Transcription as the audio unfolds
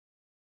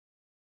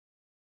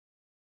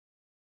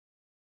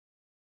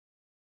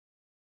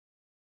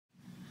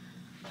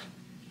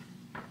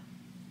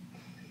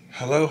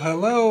Hello,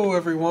 hello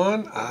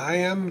everyone. I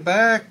am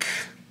back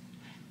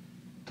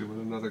doing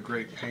another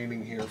great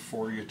painting here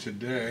for you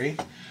today.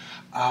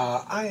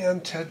 I am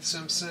Ted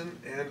Simpson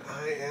and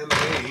I am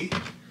a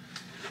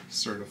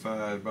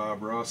certified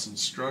Bob Ross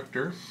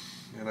instructor,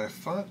 and I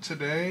thought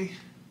today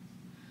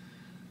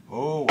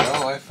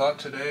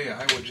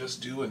I would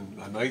just do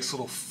a nice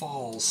little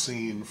fall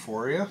scene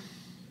for you.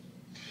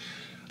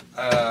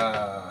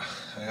 I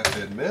have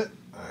to admit,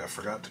 I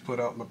forgot to put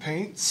out my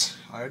paints.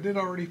 I did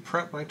already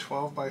prep my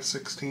 12 by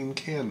 16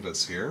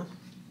 canvas here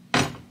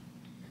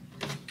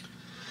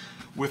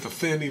with a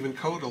thin even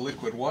coat of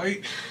liquid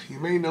white. You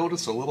may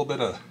notice a little bit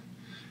of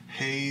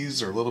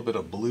haze or a little bit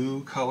of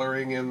blue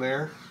coloring in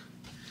there.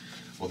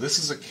 Well, this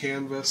is a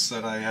canvas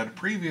that I had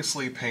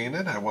previously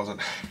painted. I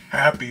wasn't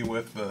happy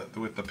with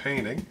the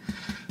painting,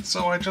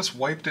 so I just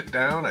wiped it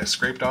down. I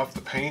scraped off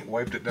the paint,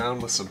 wiped it down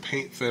with some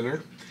paint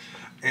thinner,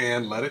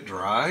 and let it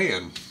dry,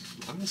 and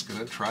I'm just going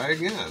to try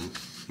again,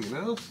 you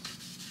know?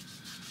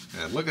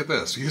 And look at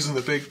this, using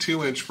the big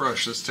 2-inch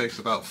brush, this takes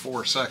about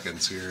 4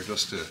 seconds here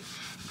just to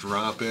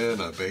drop in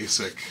a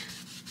basic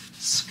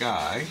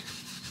sky.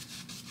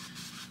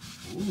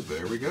 Ooh,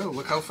 there we go,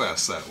 look how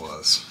fast that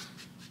was.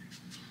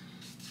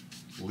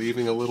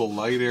 Leaving a little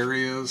light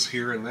areas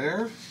here and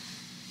there.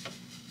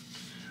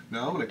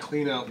 Now I'm going to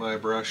clean out my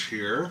brush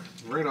here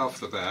right off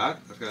the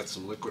bat. I've got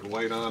some liquid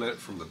white on it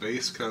from the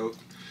base coat.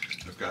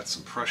 I've got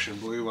some Prussian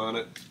blue on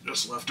it,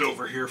 just left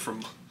over here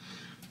from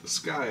the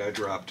sky I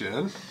dropped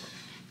in.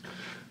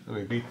 Let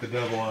me beat the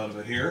devil out of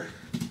it here.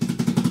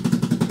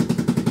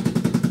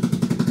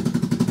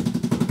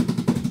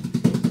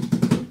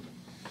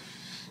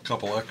 A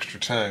couple extra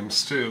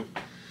times too.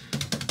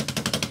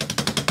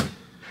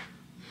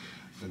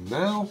 And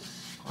now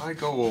I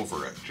go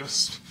over it,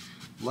 just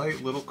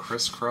light little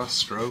crisscross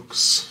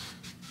strokes,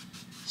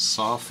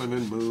 soften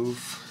and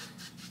move,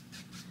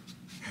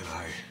 and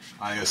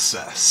I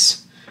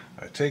assess.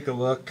 I take a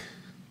look.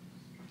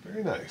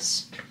 Very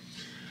nice.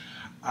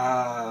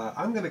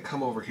 I'm going to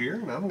come over here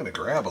and I'm going to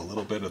grab a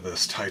little bit of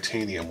this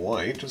titanium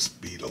white,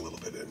 just beat a little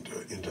bit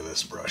into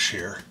this brush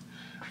here,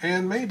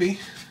 and maybe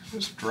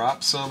just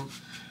drop some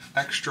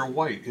extra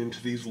white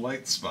into these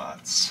light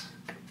spots.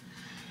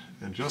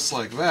 And just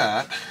like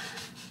that,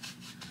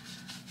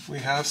 we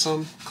have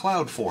some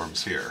cloud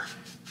forms here.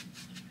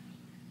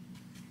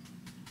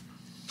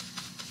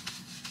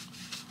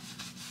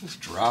 Just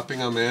dropping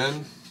them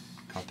in,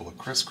 a couple of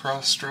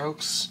crisscross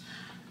strokes,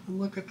 and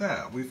look at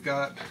that, we've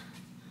got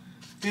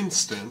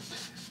instant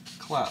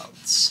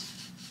clouds.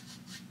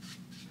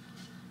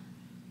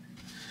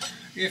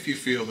 If you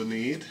feel the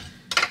need,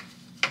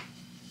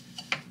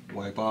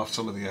 wipe off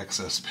some of the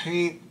excess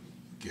paint,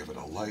 give it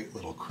a light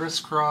little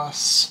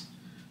crisscross,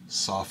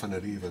 soften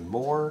it even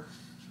more.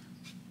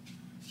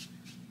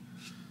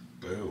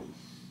 Boom.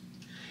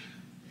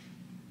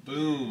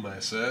 Boom, I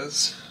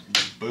says.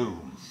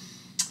 Boom.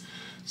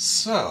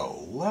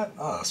 So, what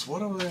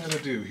am I going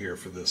to do here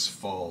for this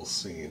fall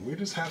scene? We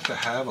just have to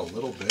have a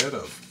little bit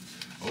of,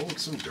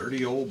 some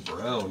dirty old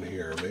brown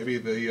here. Maybe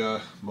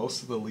the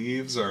most of the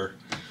leaves are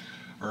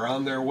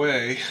on their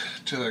way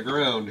to the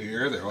ground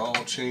here. They've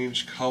all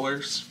changed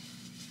colors.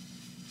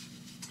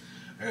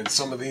 And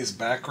some of these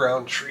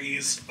background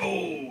trees,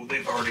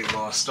 they've already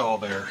lost all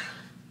their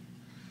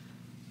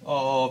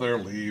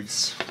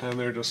leaves, and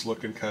they're just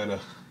looking kind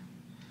of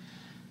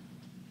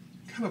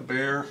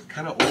bare,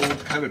 kind of old,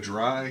 kind of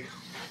dry.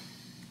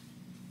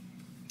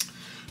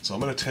 So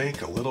I'm going to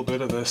take a little bit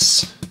of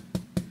this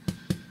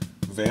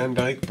Van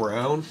Dyke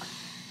brown,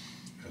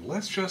 and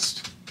let's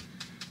just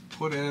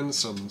put in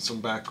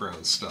some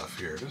background stuff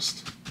here,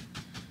 just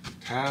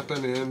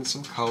tapping in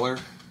some color.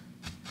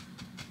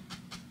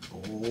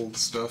 Old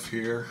stuff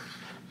here.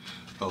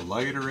 The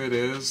lighter it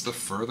is, the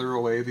further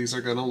away these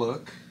are going to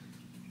look.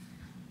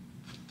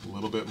 A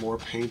little bit more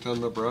paint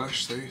on the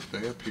brush, they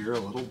appear a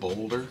little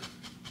bolder.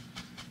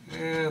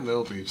 And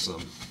there'll be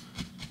some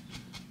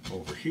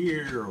over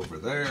here, over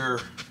there.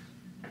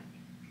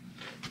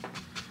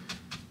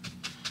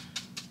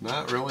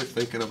 Not really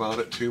thinking about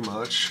it too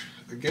much.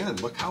 Again,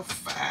 look how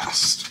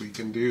fast we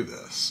can do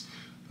this.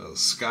 Those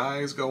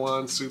skies go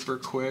on super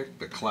quick,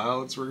 the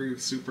clouds were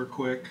super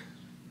quick.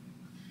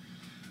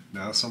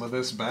 Now some of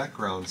this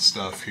background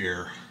stuff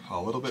here,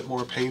 a little bit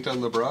more paint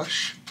on the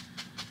brush.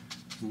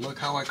 Look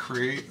how I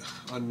create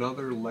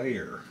another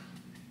layer.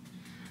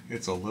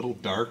 It's a little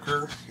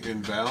darker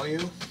in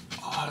value,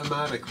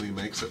 automatically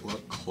makes it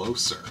look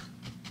closer.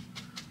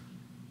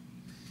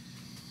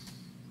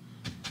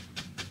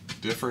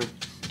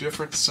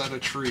 Different set of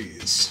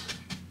trees.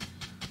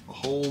 A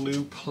whole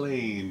new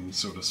plane,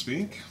 so to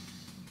speak.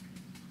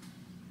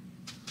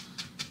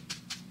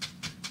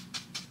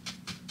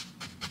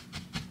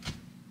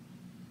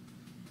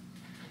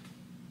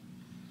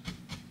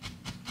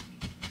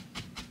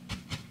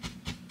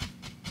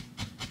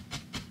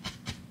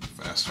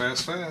 Fast,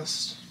 fast,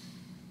 fast.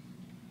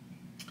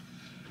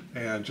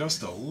 And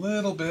just a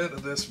little bit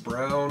of this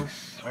brown.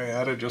 I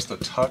added just a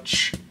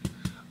touch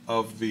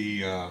of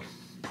the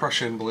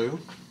Prussian blue.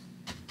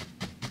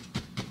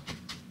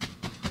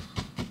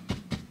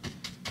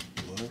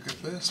 look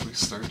at this, we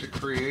start to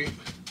create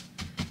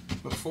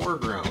the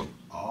foreground.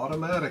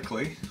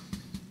 Automatically,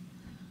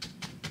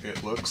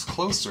 it looks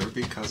closer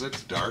because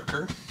it's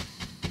darker.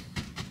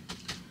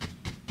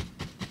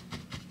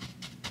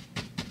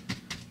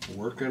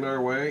 Working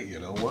our way,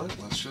 you know what?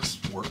 Let's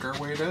just work our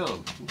way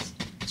down. Let's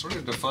sort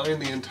of define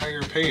the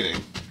entire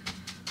painting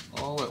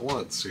all at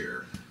once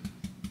here.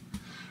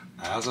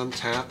 As I'm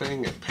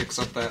tapping, it picks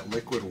up that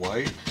liquid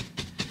white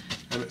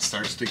and it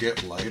starts to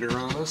get lighter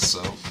on us,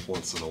 so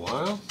once in a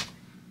while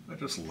I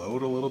just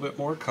load a little bit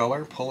more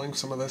color, pulling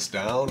some of this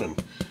down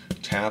and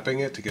tapping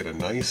it to get a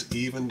nice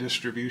even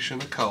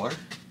distribution of color,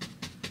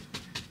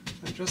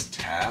 and just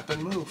tap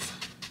and move.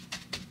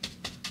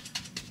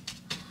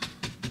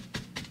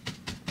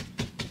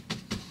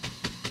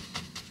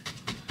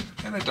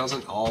 And it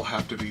doesn't all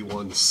have to be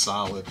one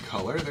solid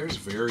color. There's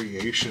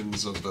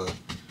variations of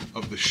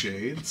the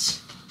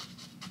shades.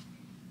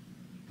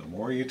 The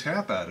more you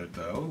tap at it,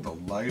 though, the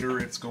lighter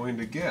it's going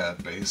to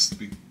get,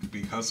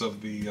 because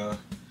of the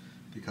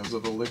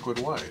liquid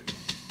white.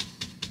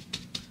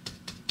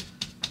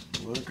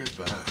 Look at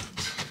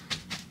that.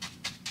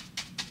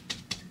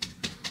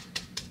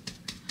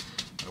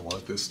 I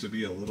want this to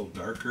be a little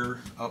darker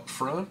up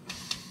front.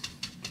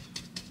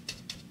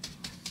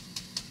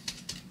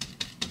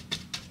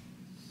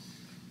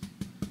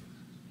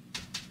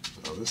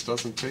 This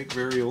doesn't take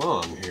very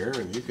long here,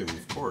 and you can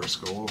of course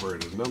go over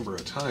it a number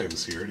of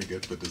times here to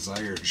get the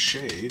desired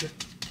shade,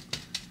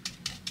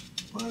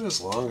 but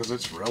as long as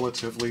it's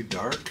relatively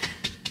dark,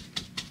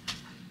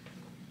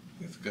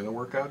 it's going to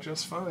work out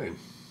just fine.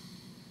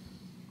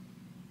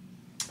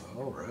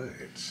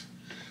 Alright,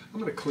 I'm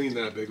going to clean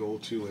that big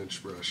old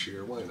 2-inch brush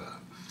here, why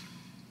not?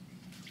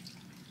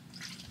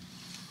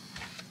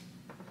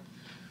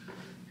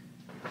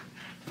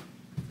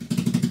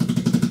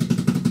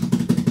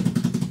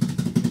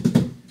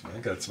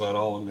 That's about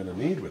all I'm going to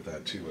need with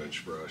that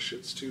 2-inch brush.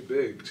 It's too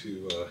big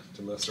to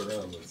mess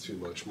around with too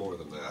much more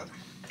than that.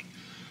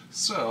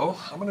 So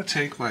I'm going to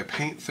take my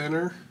paint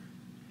thinner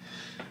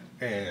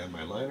and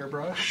my liner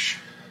brush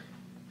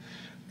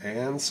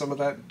and some of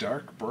that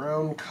dark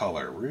brown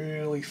color.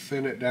 Really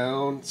thin it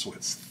down so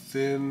it's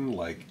thin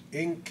like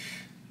ink.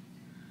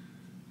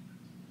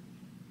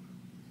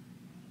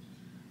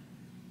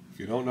 If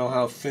you don't know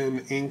how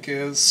thin ink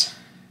is,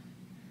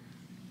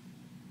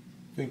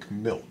 think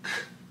milk.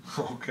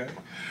 Okay,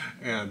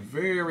 and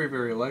very,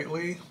 very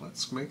lightly,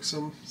 let's make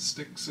some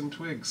sticks and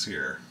twigs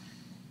here.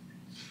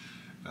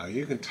 Now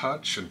you can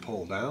touch and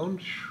pull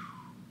down,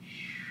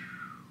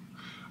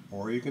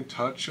 or you can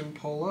touch and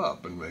pull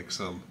up and make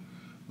some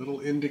little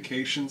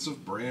indications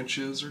of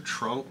branches or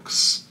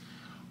trunks.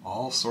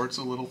 All sorts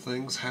of little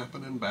things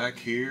happening back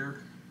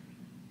here.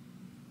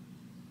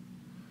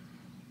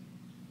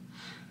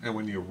 And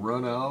when you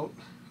run out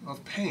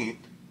of paint,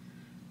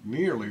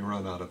 nearly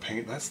run out of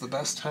paint, that's the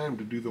best time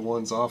to do the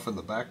ones off in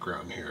the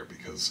background here,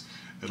 because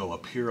it'll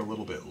appear a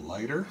little bit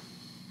lighter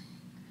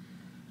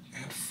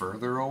and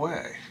further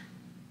away.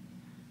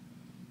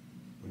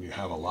 When you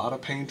have a lot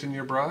of paint in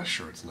your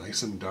brush or it's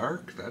nice and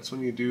dark, that's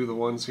when you do the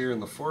ones here in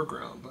the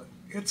foreground, but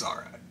it's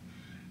alright.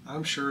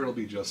 I'm sure it'll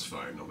be just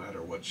fine no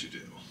matter what you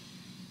do,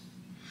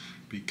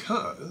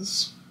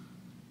 because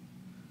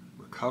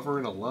we're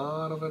covering a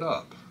lot of it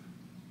up.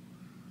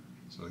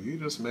 So you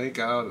just make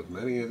out as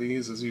many of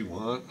these as you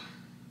want,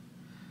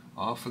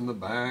 off in the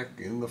back,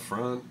 in the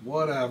front,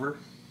 whatever.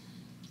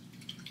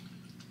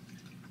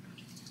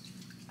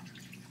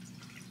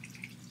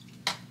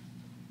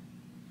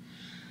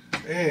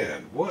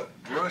 And what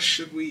brush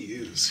should we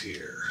use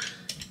here?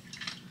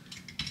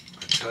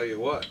 I tell you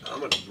what, I'm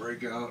going to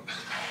break out.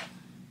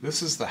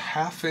 This is the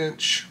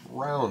 1/2-inch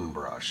round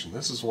brush, and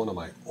this is one of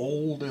my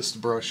oldest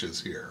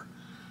brushes here.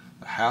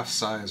 The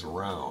half-size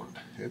round.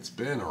 It's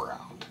been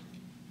around.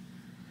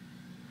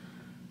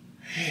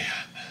 And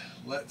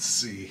let's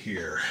see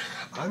here.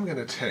 I'm going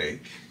to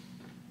take,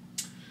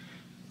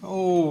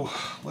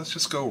 let's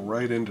just go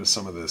right into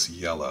some of this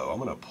yellow. I'm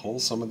going to pull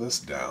some of this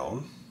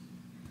down,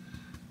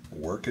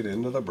 work it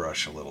into the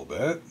brush a little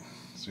bit.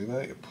 See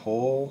that? You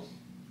pull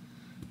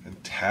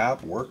and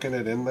tap, working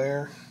it in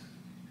there.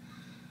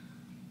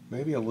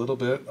 Maybe a little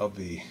bit of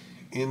the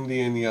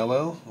Indian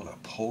yellow. I'm going to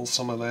pull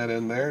some of that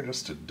in there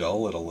just to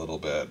dull it a little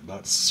bit,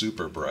 not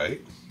super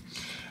bright.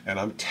 And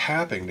I'm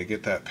tapping to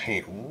get that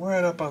paint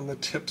right up on the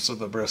tips of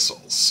the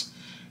bristles.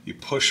 You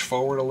push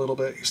forward a little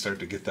bit, you start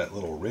to get that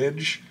little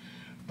ridge.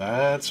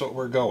 That's what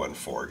we're going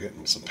for,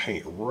 getting some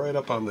paint right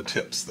up on the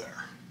tips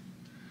there.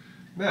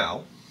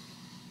 Now,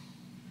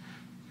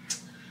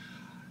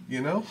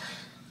 you know,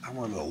 I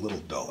want it a little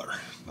duller.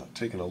 Now,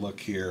 taking a look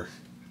here,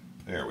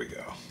 there we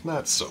go.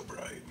 Not so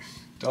bright.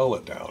 Dull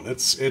it down.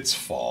 It's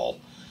fall.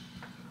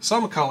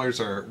 Some colors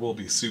will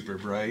be super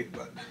bright,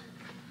 but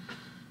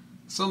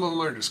some of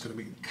them are just going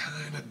to be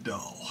kind of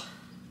dull.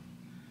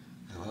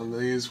 And on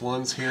these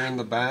ones here in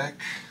the back,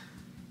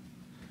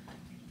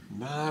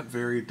 not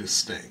very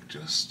distinct.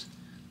 Just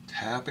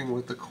tapping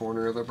with the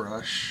corner of the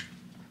brush.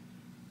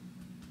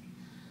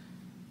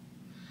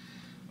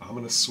 I'm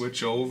going to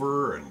switch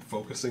over and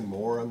focusing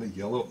more on the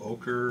yellow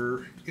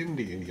ochre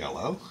Indian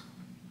yellow.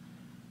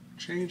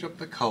 Change up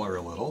the color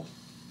a little.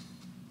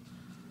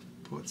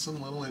 Put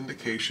some little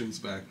indications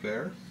back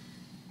there.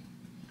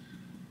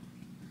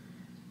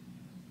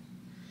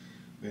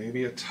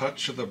 Maybe a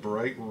touch of the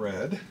bright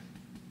red.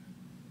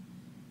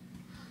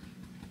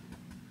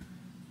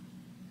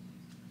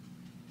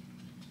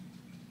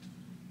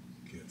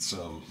 Get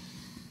some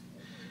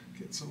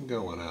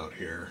going out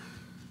here.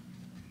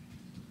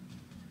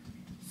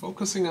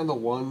 Focusing on the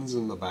ones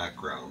in the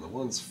background, the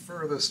ones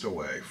furthest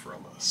away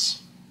from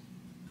us.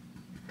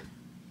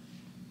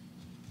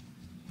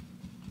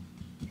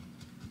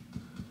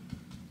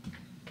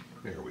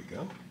 There we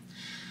go.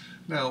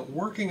 Now,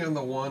 working on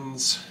the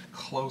ones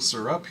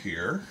closer up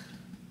here,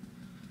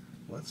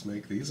 let's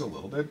make these a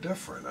little bit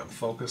different. I'm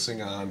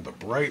focusing on the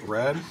bright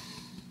red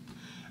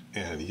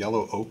and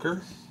yellow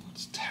ochre.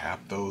 Let's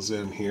tap those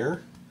in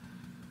here.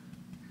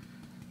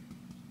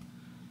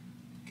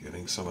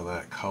 Getting some of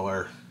that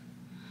color.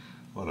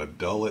 I want to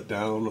dull it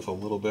down with a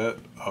little bit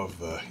of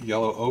the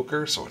yellow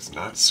ochre so it's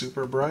not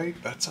super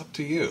bright. That's up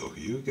to you.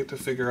 You get to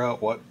figure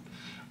out what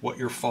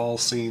your fall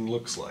scene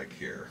looks like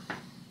here.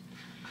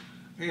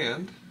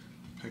 And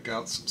pick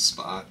out some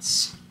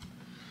spots.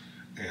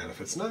 And if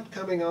it's not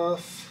coming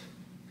off,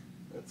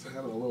 it's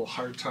having a little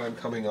hard time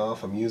coming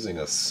off, I'm using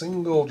a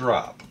single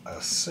drop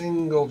of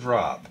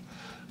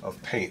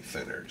paint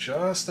thinner,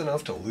 just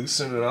enough to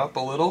loosen it up a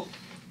little.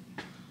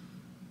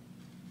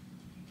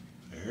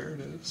 There it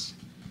is.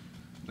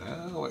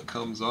 Now it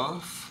comes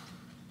off.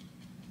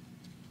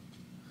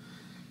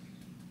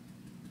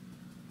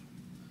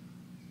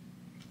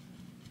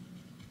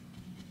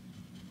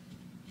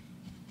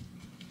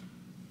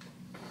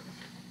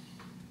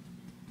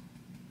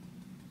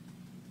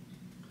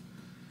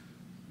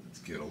 Let's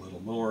get a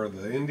little more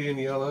of the Indian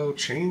yellow.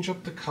 Change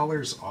up the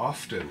colors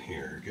often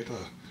here. Get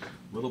a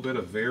little bit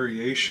of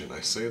variation.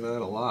 I say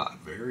that a lot.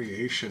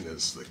 Variation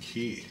is the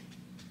key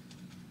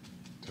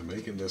to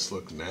making this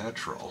look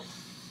natural.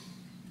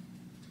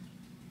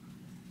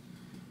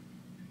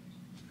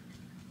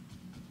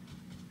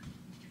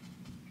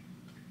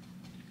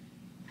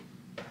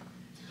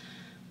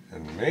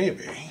 And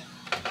maybe,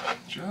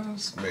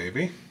 just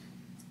maybe,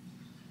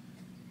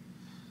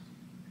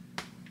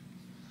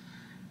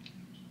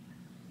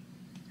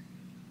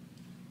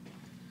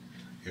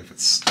 if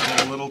it's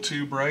still a little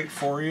too bright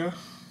for you,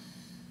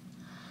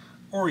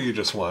 or you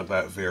just want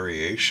that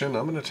variation,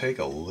 I'm going to take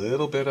a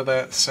little bit of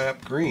that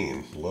sap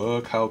green.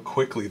 Look how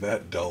quickly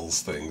that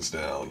dulls things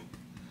down.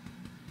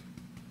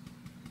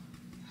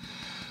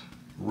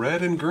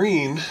 Red and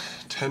green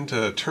tend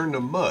to turn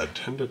to mud,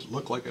 tend to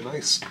look like a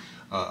nice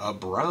a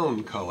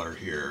brown color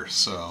here,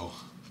 so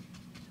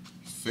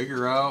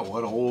figure out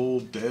what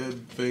old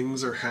dead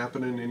things are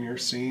happening in your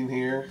scene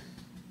here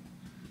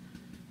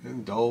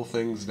and dull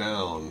things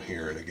down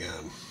here and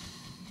again.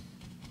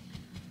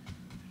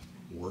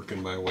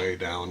 Working my way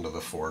down to the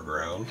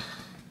foreground.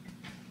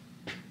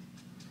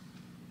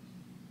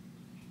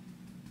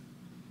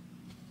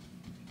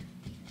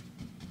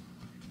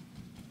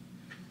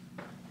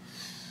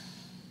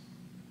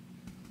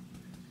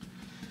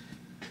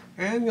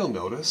 And you'll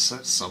notice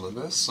that some of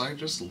this I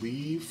just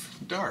leave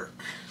dark.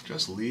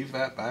 Just leave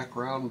that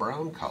background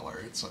brown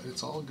color. It's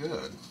all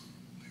good.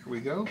 There we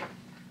go.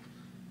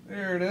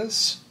 There it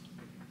is.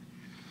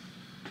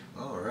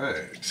 All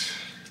right.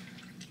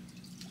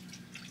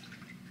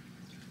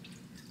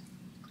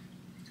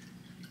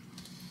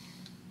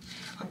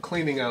 I'm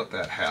cleaning out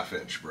that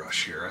 1/2"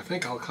 brush here. I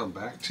think I'll come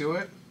back to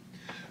it.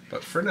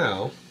 But for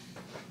now,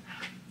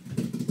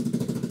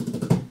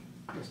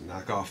 just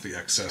knock off the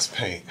excess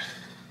paint.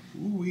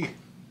 Ooh-wee.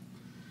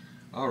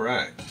 All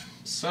right,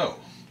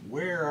 so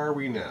where are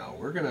we now?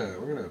 We're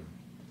gonna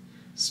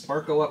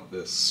sparkle up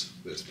this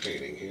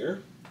painting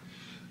here.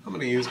 I'm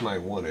gonna use my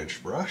 1"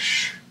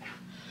 brush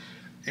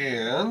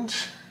and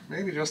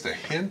maybe just a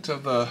hint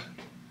of the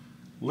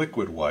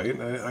liquid white.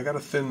 I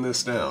gotta thin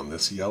this down.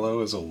 This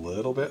yellow is a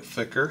little bit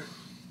thicker,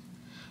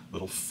 a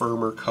little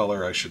firmer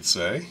color, I should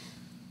say.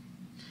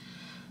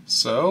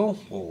 So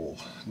we'll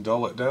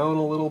dull it down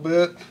a little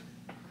bit.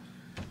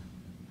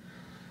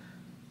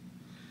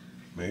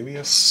 Maybe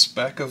a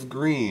speck of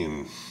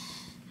green.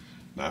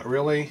 Not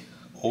really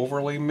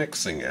overly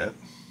mixing it.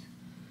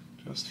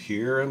 Just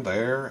here and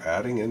there,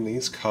 adding in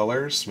these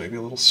colors. Maybe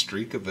a little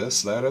streak of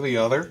this, that, or the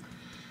other.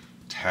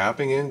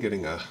 Tapping in,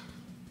 getting a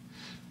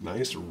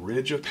nice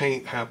ridge of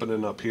paint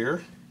happening up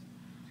here.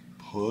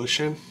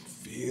 Pushing,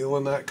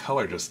 feeling that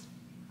color just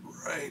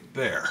right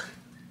there.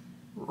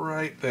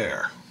 Right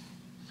there.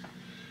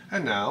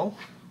 And now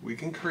we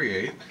can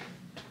create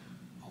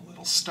a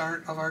little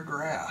start of our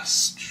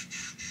grass.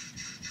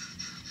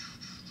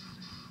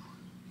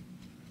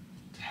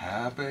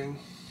 Tapping,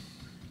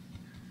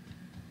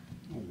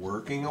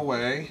 working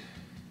away.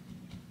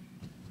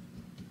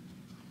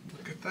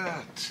 Look at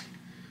that.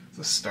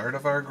 The start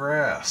of our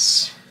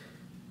grass.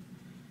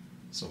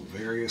 Some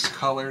various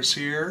colors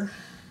here.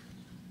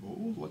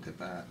 Oh, look at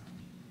that.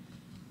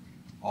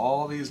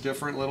 all these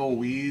different little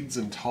weeds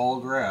and tall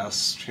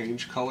grass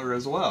change color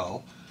as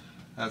well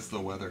as the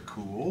weather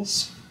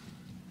cools.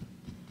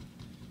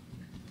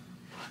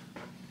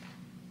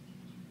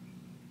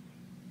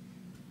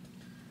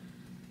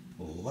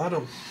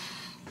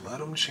 Let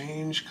them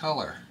change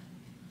color.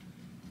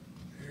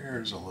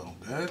 There's a little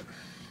bit.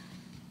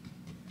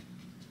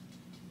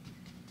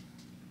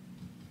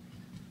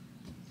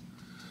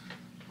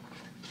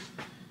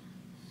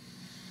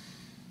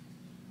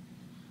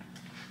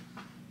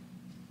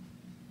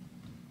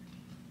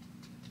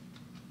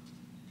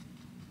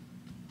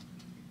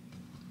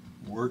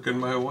 Working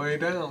my way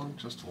down,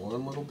 just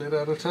one little bit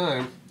at a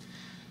time.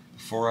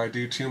 Before I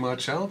do too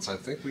much else, I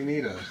think we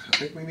need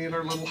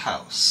our little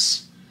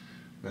house.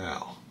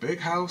 Now, big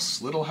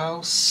house, little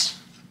house,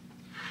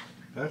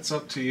 that's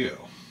up to you.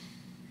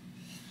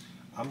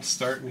 I'm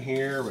starting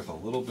here with a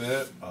little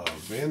bit of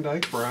Van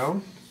Dyke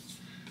Brown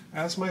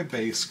as my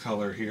base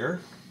color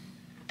here.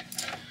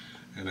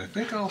 And I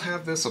think I'll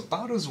have this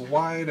about as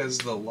wide as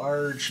the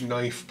large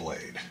knife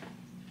blade.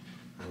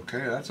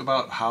 Okay, that's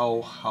about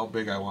how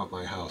big I want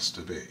my house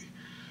to be.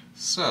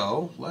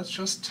 So let's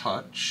just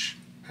touch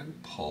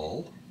and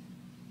pull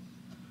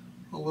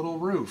a little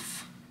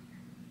roof.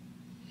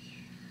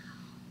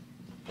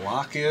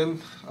 Block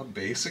in a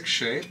basic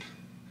shape,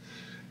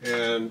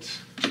 and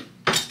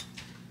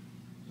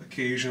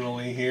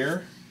occasionally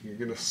here you're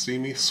going to see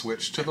me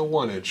switch to the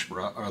 1-inch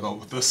or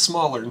the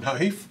smaller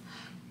knife.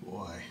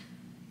 Boy,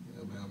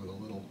 I'm having a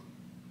little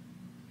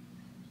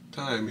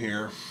time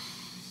here.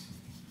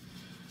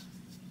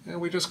 And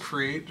we just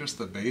create just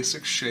the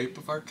basic shape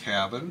of our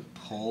cabin,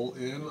 pull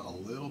in a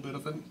little bit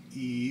of an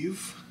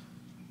eave,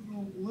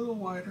 a little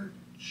wider.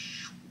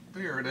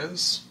 There it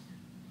is.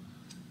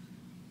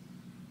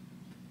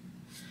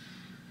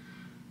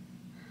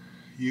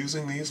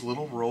 Using these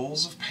little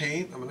rolls of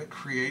paint, I'm going to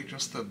create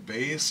just the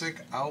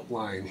basic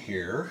outline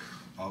here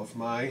of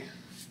my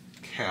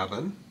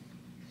cabin.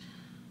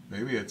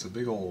 Maybe it's a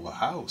big old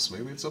house,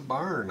 maybe it's a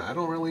barn, I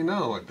don't really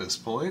know at this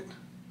point.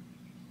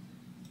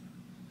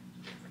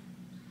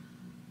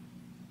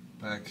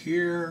 Back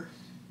here,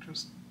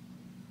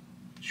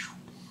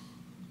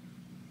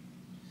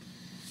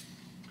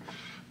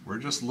 we're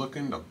just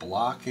looking to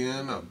block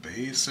in a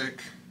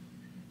basic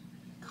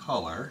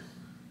color.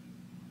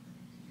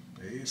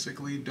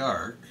 Basically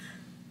dark.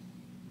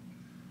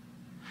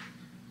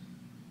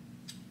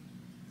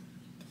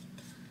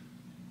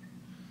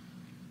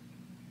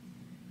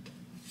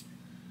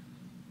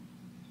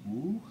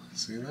 Ooh,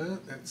 see that?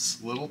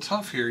 It's a little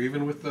tough here,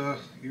 even with the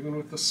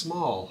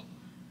small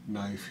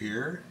knife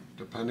here,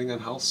 depending on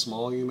how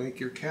small you make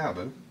your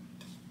cabin.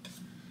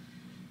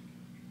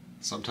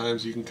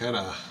 Sometimes you can kind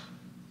of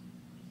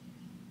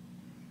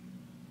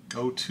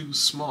go too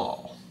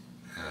small.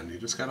 And you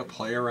just got to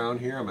play around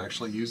here. I'm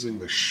actually using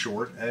the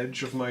short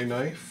edge of my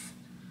knife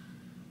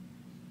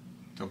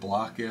to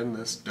block in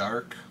this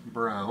dark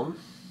brown.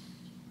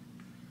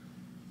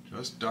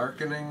 Just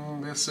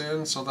darkening this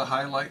in so the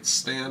highlights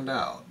stand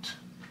out.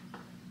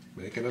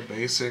 Making a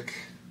basic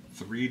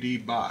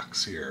 3D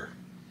box here.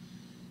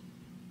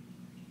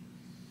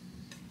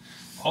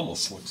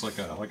 Almost looks like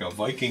a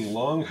Viking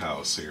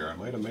longhouse here. I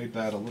might have made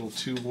that a little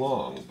too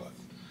long, but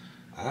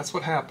that's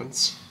what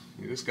happens.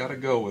 You just got to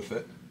go with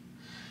it.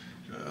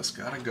 Just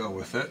gotta go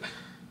with it.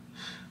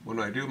 When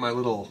I do my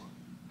little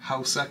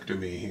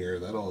houseectomy here,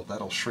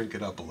 that'll shrink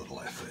it up a little,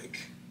 I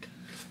think.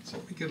 So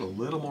let me get a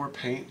little more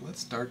paint.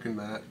 Let's darken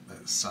that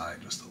side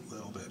just a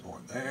little bit more.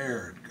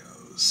 There it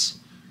goes.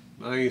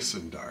 Nice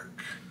and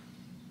dark.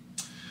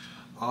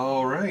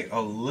 All right,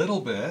 a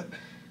little bit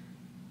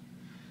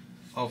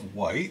of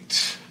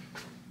white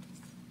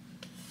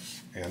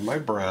and my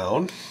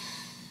brown.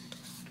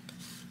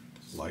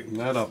 Lighten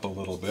that up a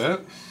little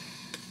bit.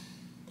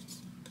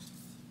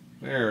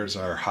 There's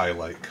our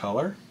highlight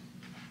color.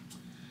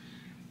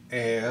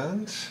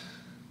 And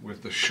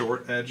with the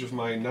short edge of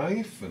my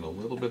knife and a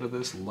little bit of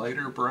this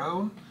lighter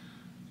brown,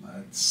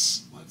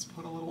 let's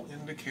put a little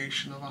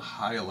indication of a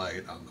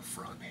highlight on the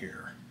front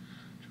here.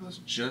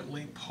 Just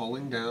gently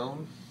pulling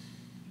down.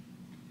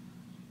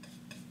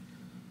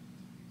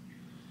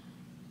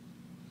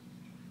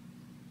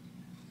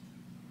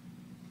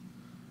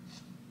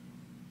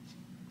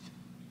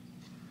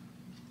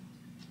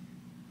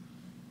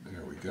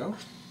 There we go.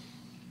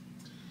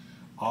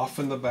 Off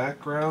in the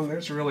background,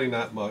 there's really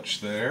not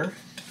much there.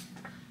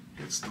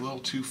 It's a little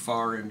too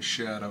far in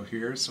shadow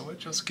here, so it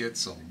just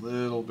gets a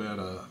little bit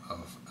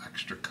of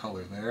extra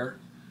color there.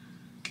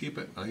 Keep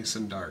it nice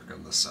and dark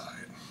on the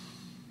side.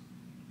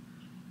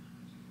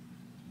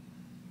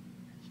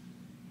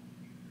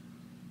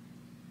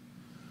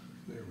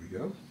 There we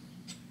go.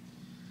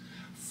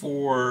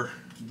 For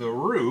the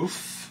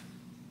roof,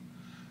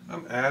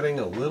 I'm adding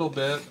a little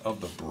bit of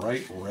the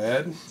bright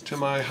red to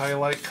my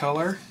highlight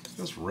color.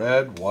 Just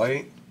red,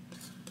 white.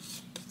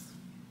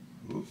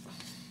 Ooh.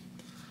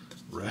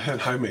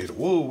 Red, I made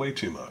way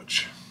too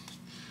much.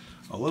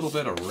 A little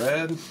bit of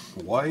red,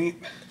 white,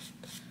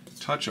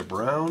 touch of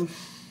brown.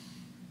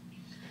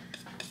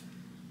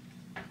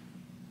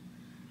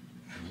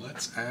 And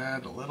let's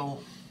add a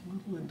little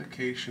little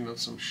indication of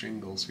some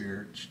shingles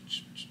here.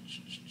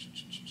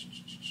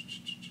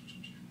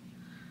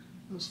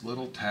 Just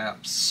little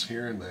taps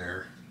here and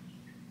there.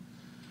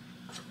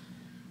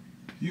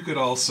 You could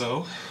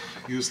also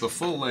use the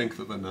full length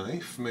of the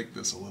knife, make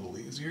this a little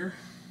easier.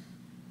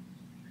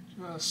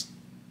 Just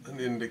an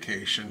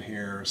indication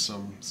here,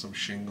 some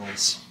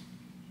shingles.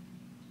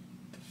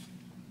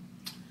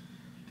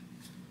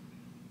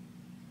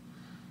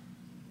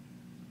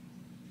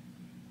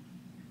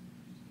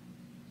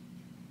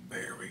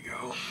 There we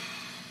go. I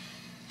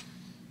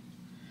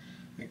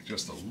think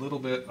just a little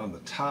bit on the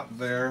top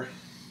there.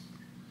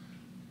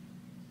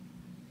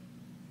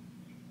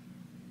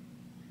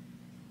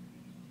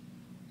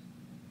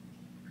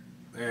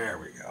 There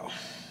we go.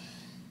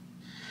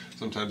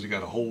 Sometimes you got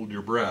to hold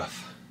your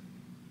breath.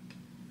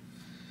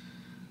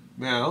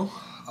 Now,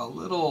 a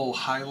little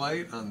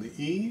highlight on the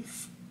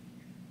eave.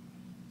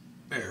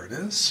 There it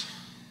is.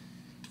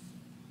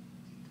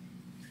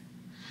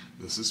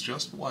 This is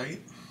just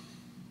white.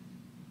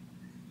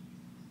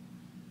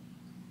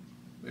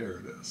 There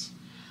it is.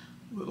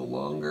 A little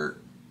longer.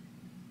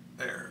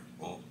 There.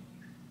 Oh,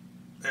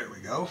 there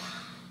we go.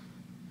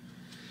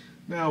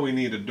 Now we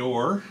need a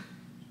door.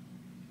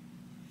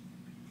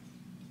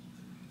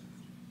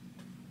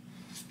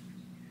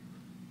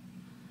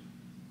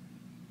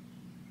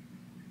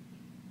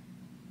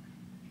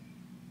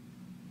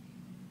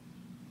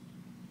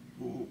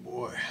 Oh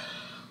boy.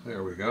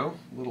 There we go.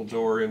 Little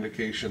door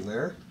indication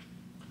there.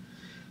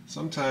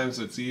 Sometimes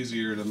it's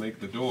easier to make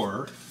the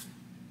door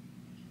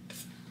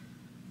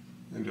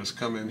and just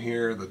come in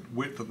here the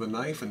width of the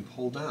knife and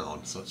pull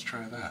down. So let's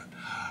try that.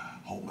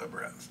 Hold my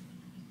breath.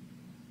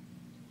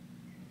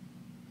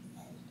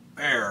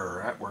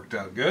 There, that worked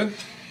out good.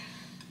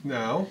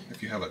 Now,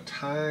 if you have a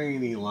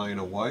tiny line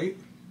of white,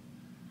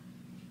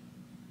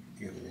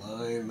 you can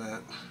line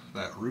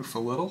that roof a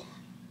little.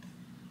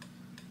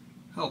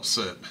 Helps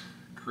it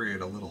create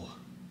a little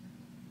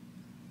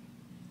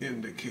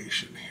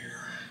indication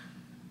here.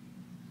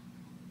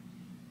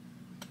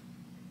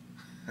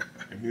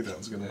 I knew that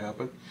was going to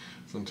happen.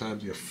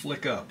 Sometimes you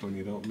flick up when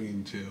you don't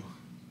mean to.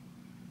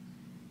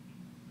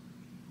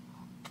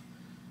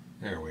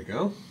 There we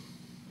go.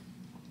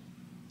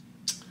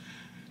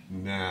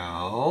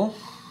 Now,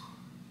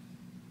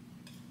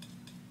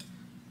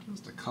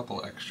 just a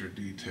couple extra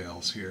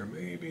details here.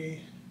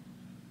 Maybe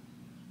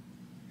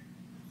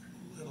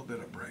a little bit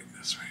of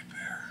brightness right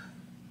there.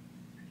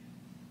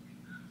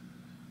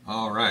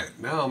 All right,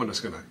 now I'm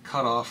just going to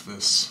cut off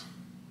this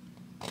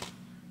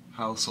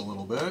house a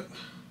little bit.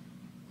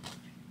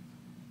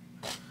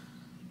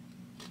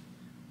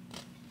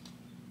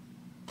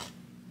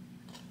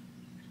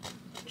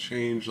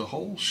 Change the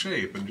whole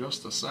shape in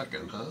just a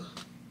second, huh?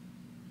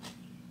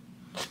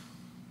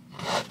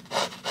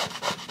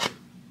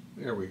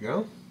 There we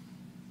go.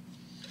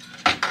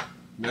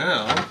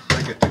 Now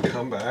I get to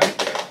come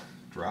back,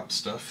 drop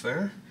stuff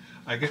there.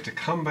 I get to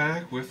come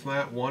back with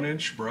that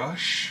 1-inch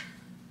brush,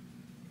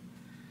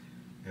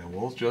 and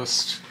we'll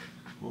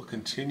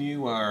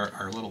continue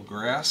our little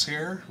grass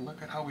here.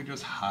 Look at how we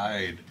just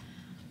hide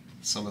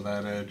some of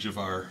that edge of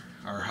our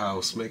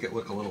house, make it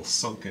look a little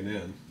sunken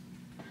in.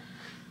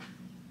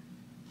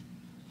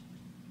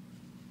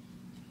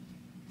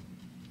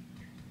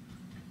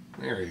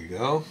 There you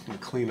go. And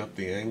clean up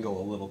the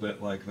angle a little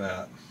bit like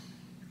that.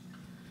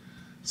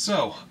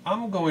 So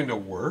I'm going to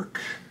work.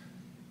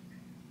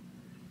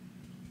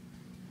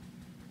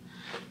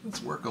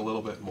 Let's work a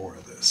little bit more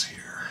of this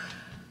here.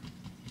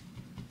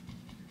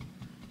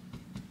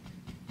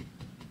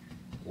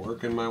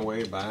 Working my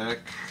way back,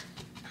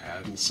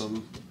 adding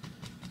some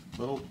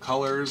little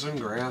colors and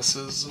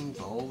grasses and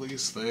all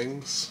these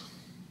things.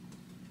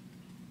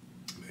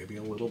 Maybe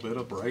a little bit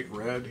of bright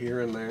red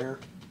here and there.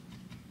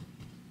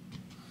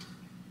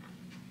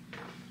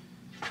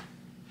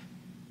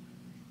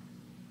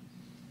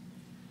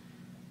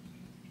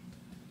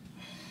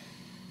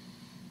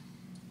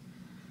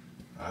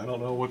 I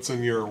don't know what's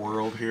in your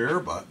world here,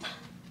 but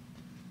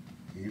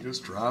you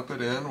just drop it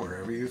in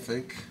wherever you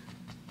think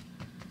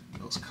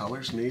those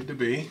colors need to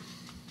be.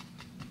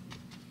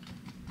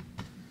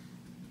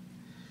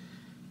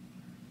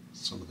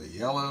 Some of the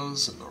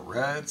yellows and the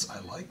reds,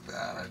 I like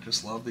that. I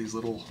just love these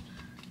little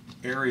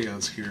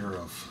areas here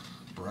of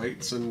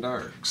brights and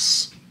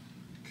darks.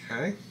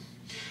 Okay,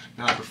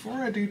 now before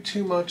I do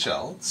too much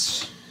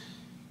else,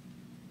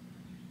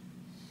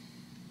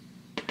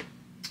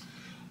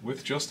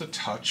 with just a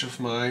touch of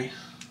my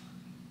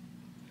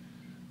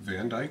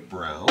Van Dyke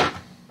brown,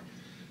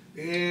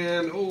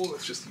 and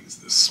let's just use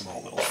this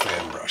small little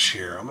fan brush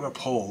here. I'm going to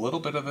pull a little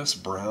bit of this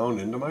brown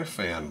into my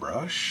fan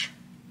brush,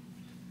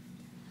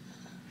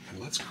 and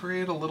let's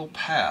create a little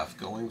path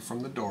going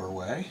from the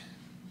doorway.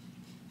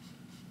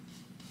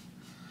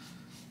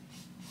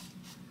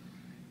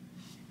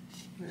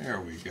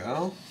 There we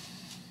go.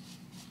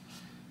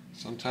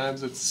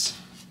 Sometimes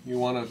you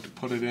want to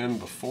put it in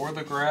before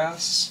the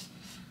grass,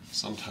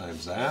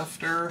 sometimes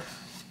after.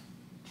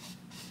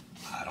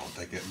 I don't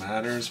think it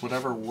matters,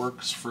 whatever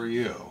works for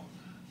you.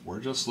 We're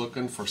just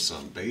looking for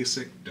some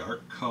basic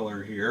dark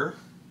color here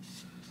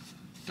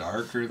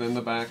darker than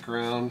the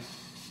background,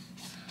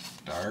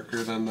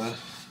 darker than the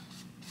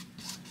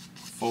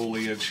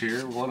foliage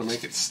here. We want to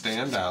make it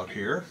stand out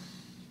here.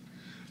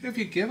 If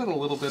you give it a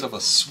little bit of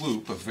a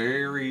swoop, a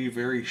very,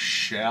 very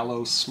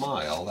shallow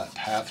smile, that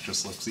path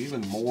just looks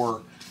even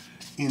more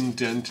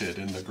indented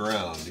in the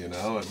ground, you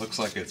know? It looks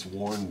like it's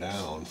worn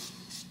down.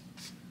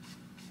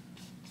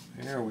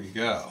 There we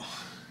go.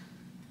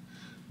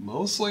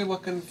 Mostly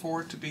looking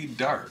for it to be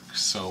dark,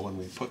 so when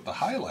we put the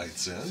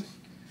highlights in,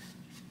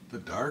 the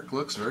dark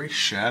looks very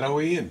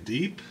shadowy and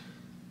deep.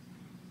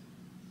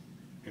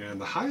 And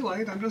the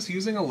highlight, I'm just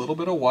using a little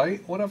bit of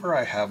white, whatever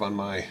I have on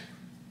my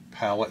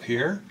palette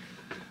here,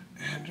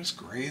 and just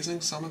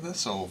grazing some of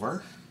this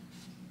over.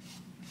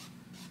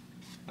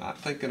 Not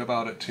thinking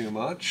about it too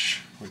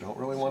much. We don't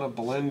really want to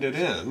blend it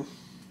in,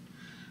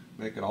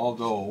 make it all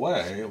go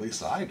away, at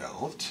least I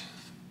don't.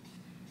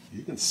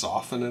 You can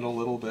soften it a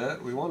little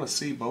bit. We want to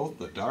see both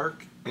the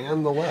dark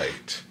and the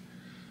light.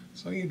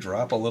 So you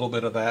drop a little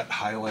bit of that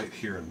highlight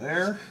here and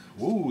there.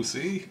 Ooh,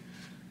 see?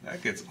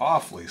 That gets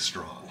awfully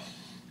strong.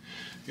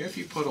 If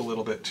you put a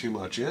little bit too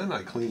much in,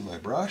 I clean my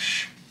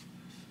brush,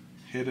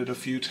 hit it a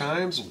few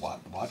times,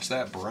 watch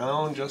that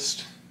brown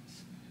just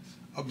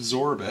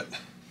absorb it.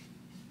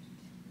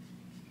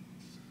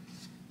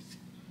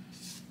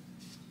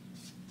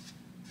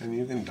 And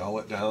you can dull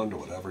it down to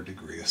whatever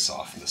degree of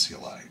softness you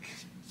like.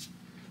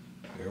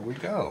 There we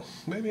go.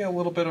 Maybe a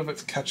little bit of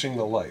it's catching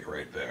the light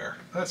right there.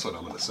 That's what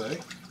I'm going to say.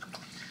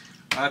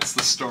 That's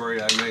the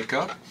story I make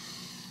up.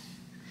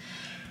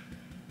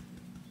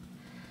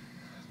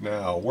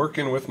 Now,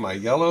 working with my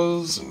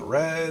yellows and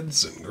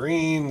reds and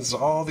greens,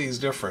 all these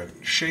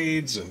different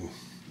shades and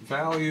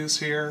values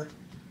here,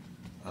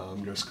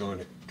 I'm just going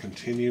to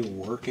continue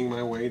working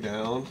my way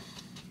down.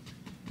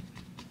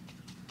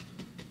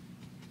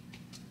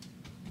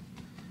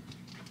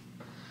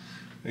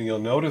 And you'll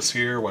notice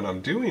here when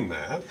I'm doing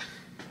that,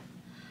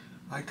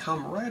 I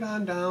come right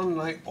on down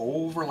and I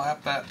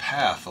overlap that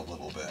path a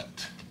little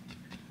bit.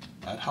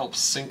 That helps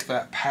sink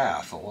that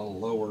path a little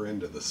lower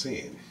into the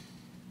scene.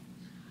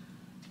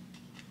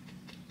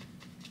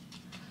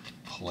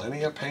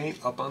 Plenty of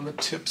paint up on the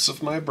tips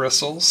of my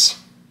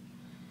bristles.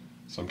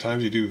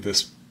 Sometimes you do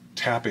this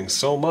tapping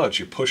so much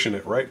you're pushing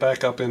it right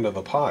back up into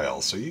the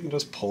pile, so you can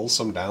just pull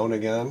some down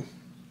again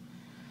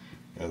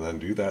and then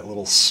do that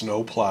little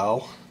snow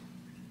plow.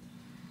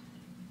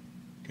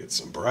 Get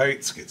some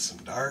brights, get some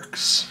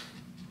darks,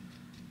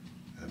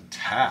 and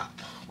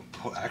tap.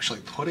 Actually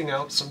putting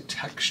out some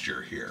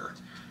texture here.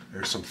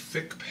 There's some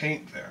thick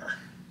paint there.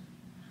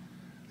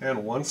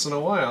 And once in a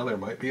while there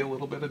might be a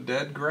little bit of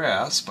dead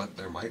grass, but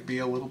there might be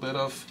a little bit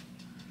of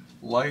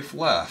life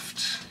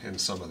left in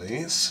some of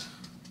these.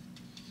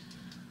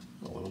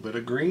 A little bit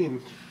of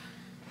green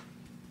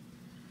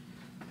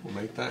will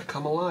make that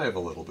come alive a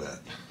little bit.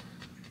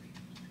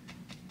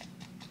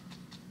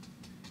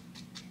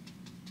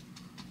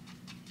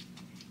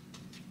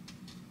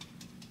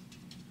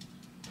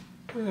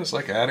 And it's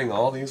like adding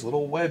all these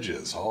little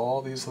wedges,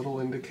 all these little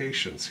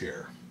indications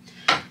here.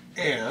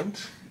 And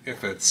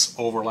if it's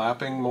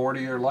overlapping more to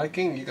your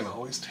liking, you can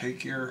always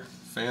take your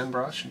fan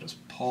brush and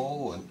just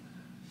pull and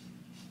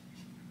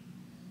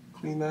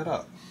clean that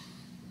up.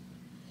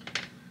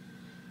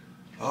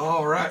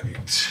 All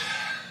right,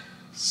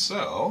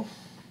 so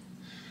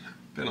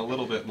been a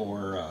little bit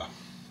more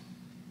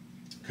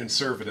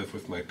conservative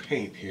with my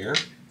paint here.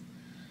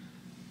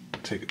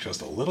 Take it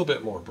just a little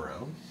bit more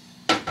brown.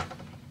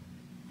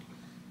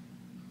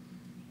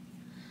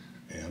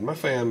 And my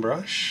fan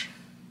brush.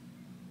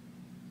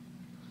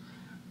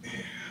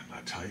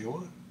 I tell you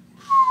what,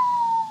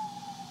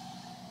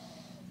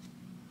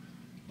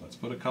 let's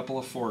put a couple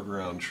of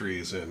foreground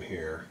trees in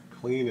here.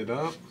 Clean it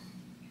up,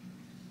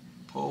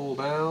 pull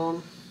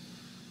down.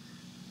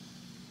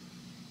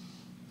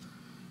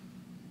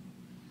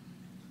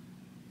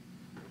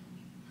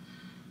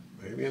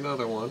 Maybe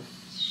another one.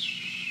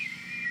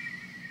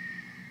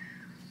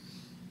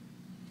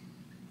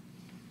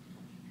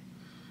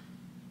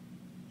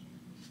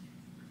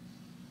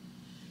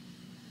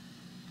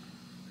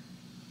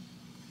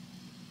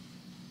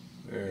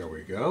 There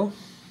we go.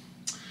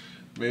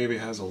 Maybe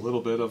it has a little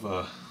bit of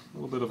a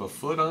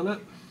foot on it.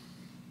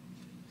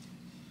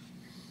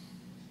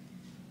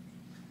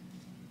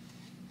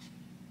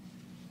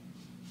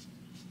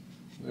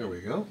 There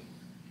we go.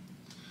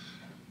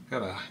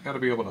 Gotta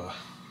be able to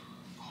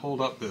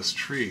hold up this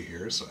tree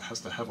here, so it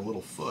has to have a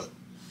little foot.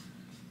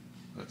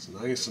 That's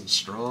nice and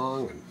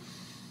strong and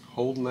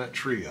holding that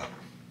tree up.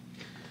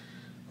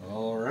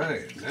 All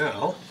right,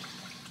 now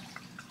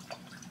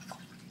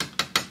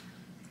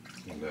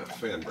that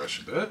fan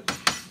brush a bit.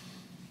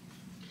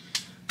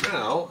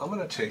 Now I'm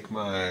going to take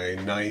my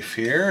knife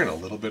here and a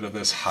little bit of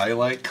this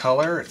highlight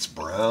color. It's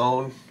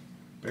brown,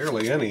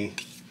 barely any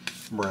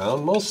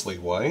brown, mostly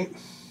white.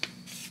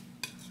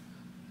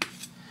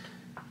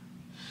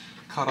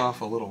 Cut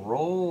off a little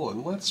roll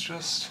and let's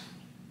just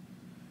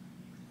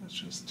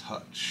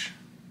touch.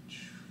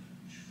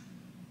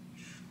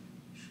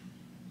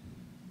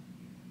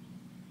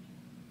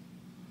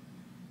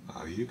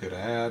 You could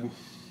add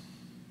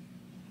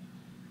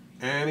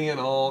any and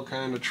all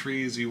kind of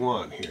trees you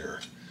want here.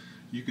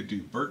 You could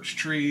do birch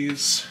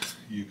trees,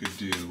 you could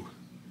do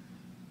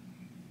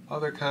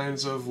other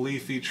kinds of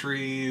leafy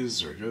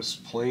trees, or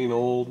just plain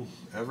old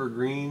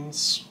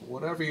evergreens,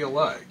 whatever you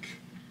like.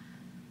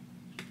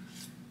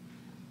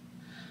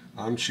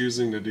 I'm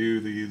choosing to do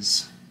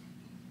these.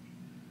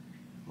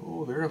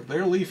 Oh,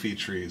 they're leafy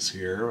trees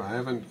here. I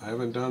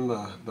haven't done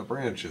the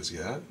branches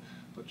yet,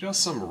 but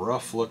just some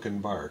rough looking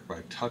bark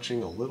by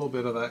touching a little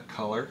bit of that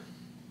color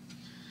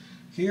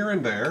here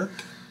and there.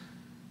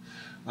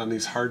 On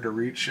these hard to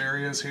reach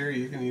areas here,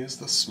 you can use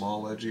the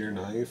small edge of your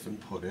knife and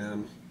put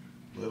in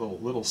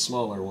little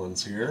smaller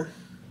ones here.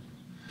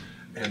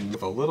 And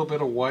with a little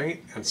bit of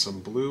white and some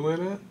blue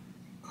in it,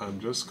 I'm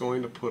just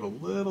going to put a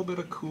little bit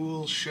of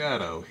cool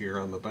shadow here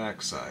on the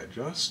back side,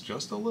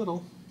 just a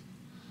little,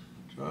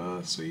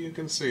 just so you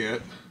can see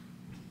it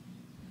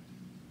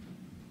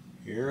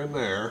here and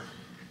there.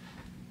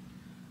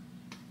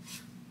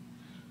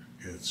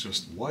 It's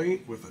just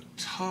white with a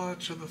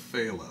touch of the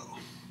phthalo.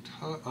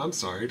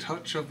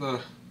 Touch of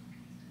the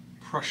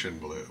Prussian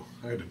blue.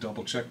 I had to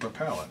double check my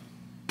palette.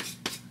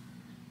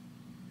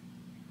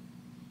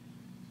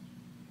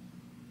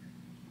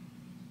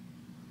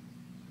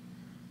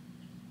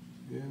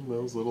 In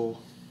those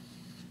little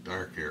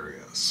dark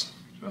areas,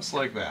 just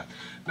like that.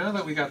 Now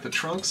that we got the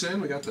trunks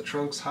in, we got the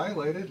trunks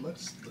highlighted,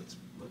 let's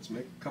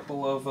make a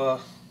couple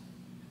of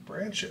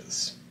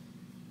branches.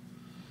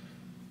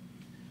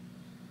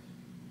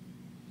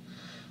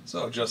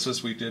 So just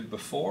as we did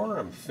before,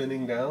 I'm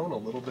thinning down a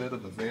little bit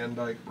of the Van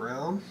Dyke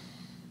brown,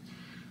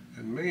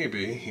 and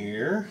maybe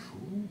here,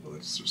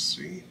 let's just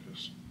see,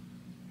 just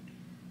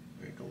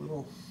make a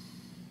little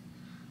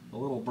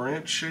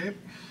branch shape.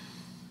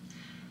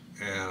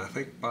 And I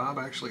think Bob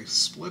actually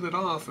split it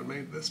off and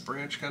made this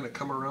branch kind of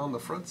come around the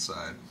front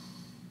side.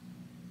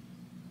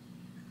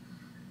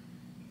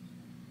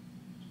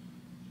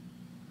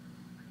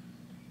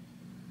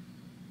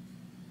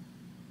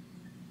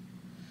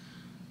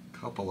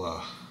 Couple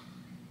of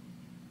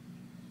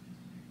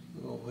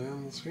little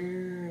limbs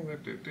here,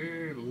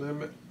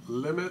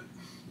 limit,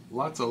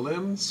 lots of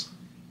limbs.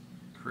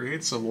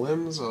 Create some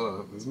limbs,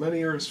 as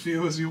many or as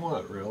few as you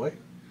want, really.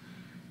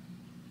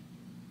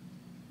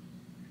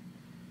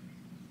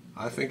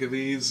 I think of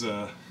these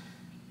kind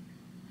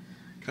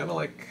of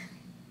like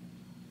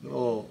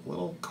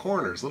little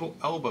corners, little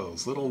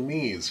elbows, little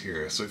knees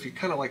here. So if you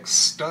kind of like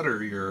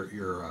stutter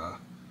your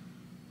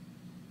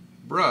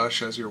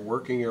brush as you're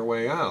working your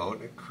way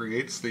out, it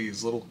creates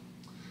these little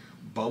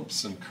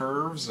bumps and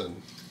curves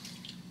and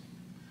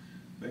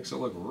makes it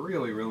look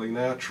really, really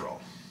natural.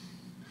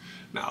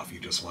 Now, if you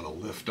just want to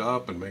lift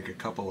up and make a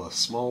couple of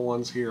small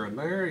ones here and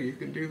there, you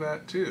can do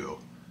that too.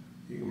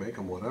 You can make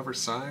them whatever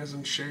size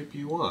and shape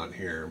you want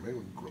here. Maybe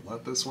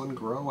let this one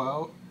grow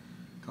out,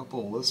 a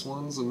couple of this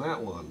ones and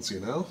that ones, you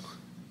know?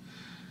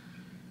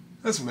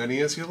 As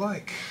many as you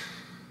like.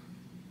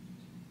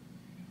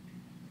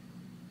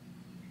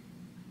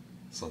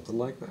 Something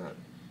like that.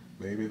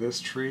 Maybe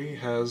this tree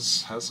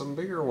has some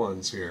bigger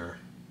ones here.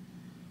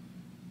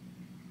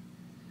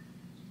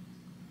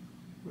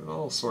 With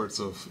all sorts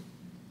of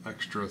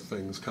extra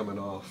things coming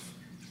off.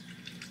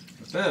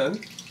 But then,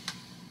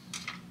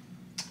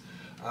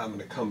 I'm going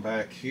to come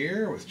back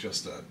here with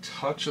just a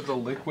touch of the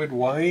liquid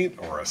white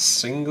or a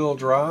single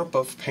drop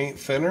of paint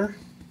thinner.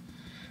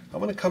 I'm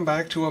going to come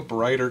back to a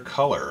brighter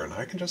color, and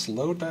I can just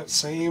load that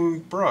same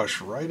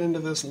brush right into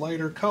this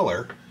lighter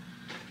color,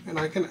 and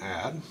I can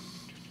add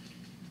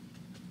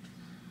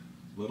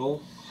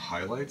little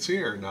highlights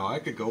here. Now I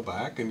could go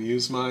back and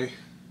use my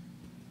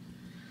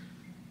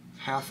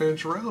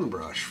 1/2-inch round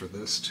brush for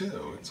this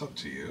too. It's up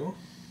to you,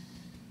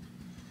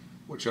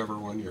 whichever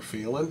one you're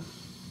feeling.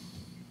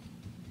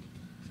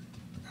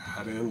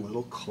 Add in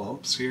little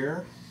clumps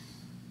here.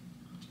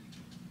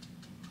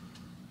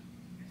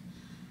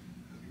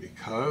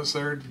 Because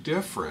they're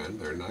different,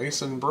 they're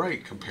nice and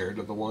bright compared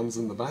to the ones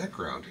in the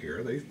background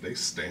here. They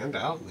stand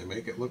out and they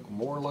make it look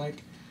more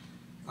like,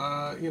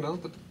 you know,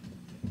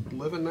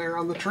 living there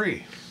on the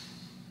tree.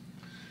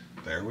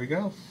 There we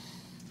go.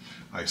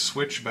 I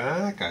switch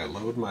back, I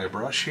load my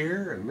brush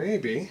here, and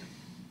maybe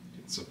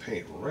get some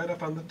paint right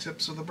up on the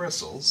tips of the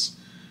bristles.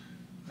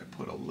 I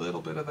put a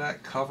little bit of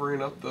that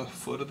covering up the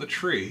foot of the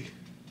tree.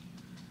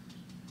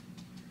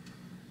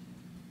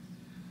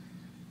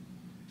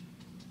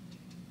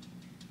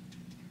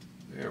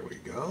 There we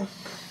go.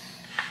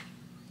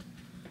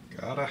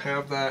 Gotta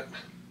have that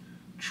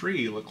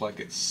tree look like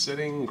it's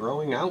sitting,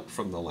 growing out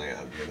from the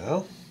land, you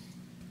know?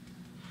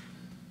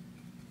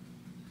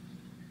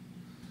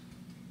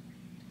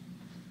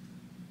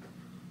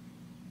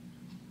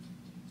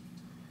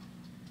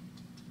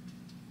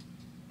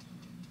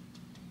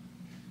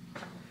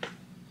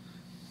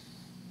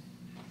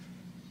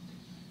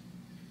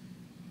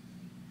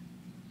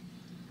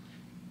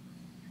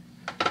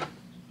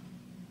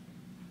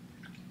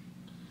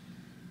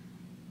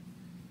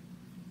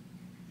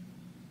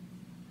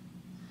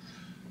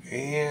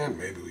 And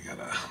maybe we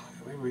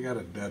got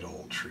a dead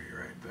old tree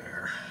right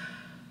there.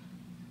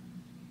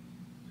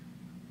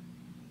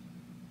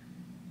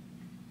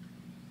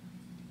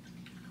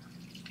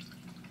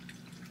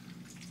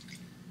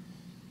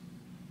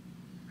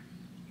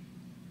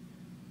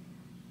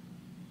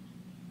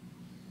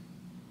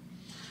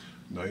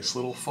 Nice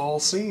little fall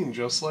scene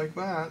just like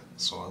that.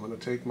 So I'm going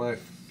to take my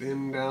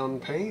thin down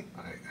paint,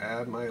 I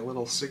add my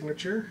little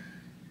signature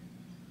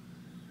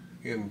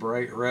in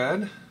bright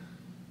red.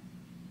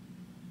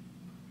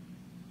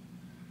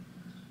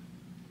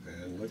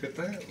 And look at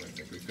that, I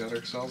think we've got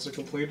ourselves a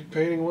completed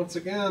painting once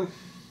again.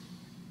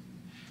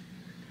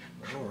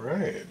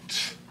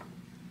 Alright,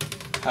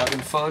 having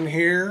fun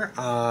here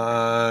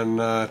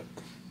on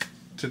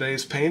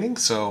today's painting,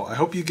 so I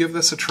hope you give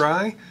this a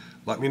try.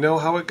 Let me know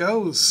how it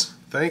goes.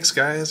 Thanks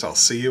guys, I'll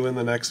see you in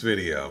the next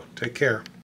video. Take care.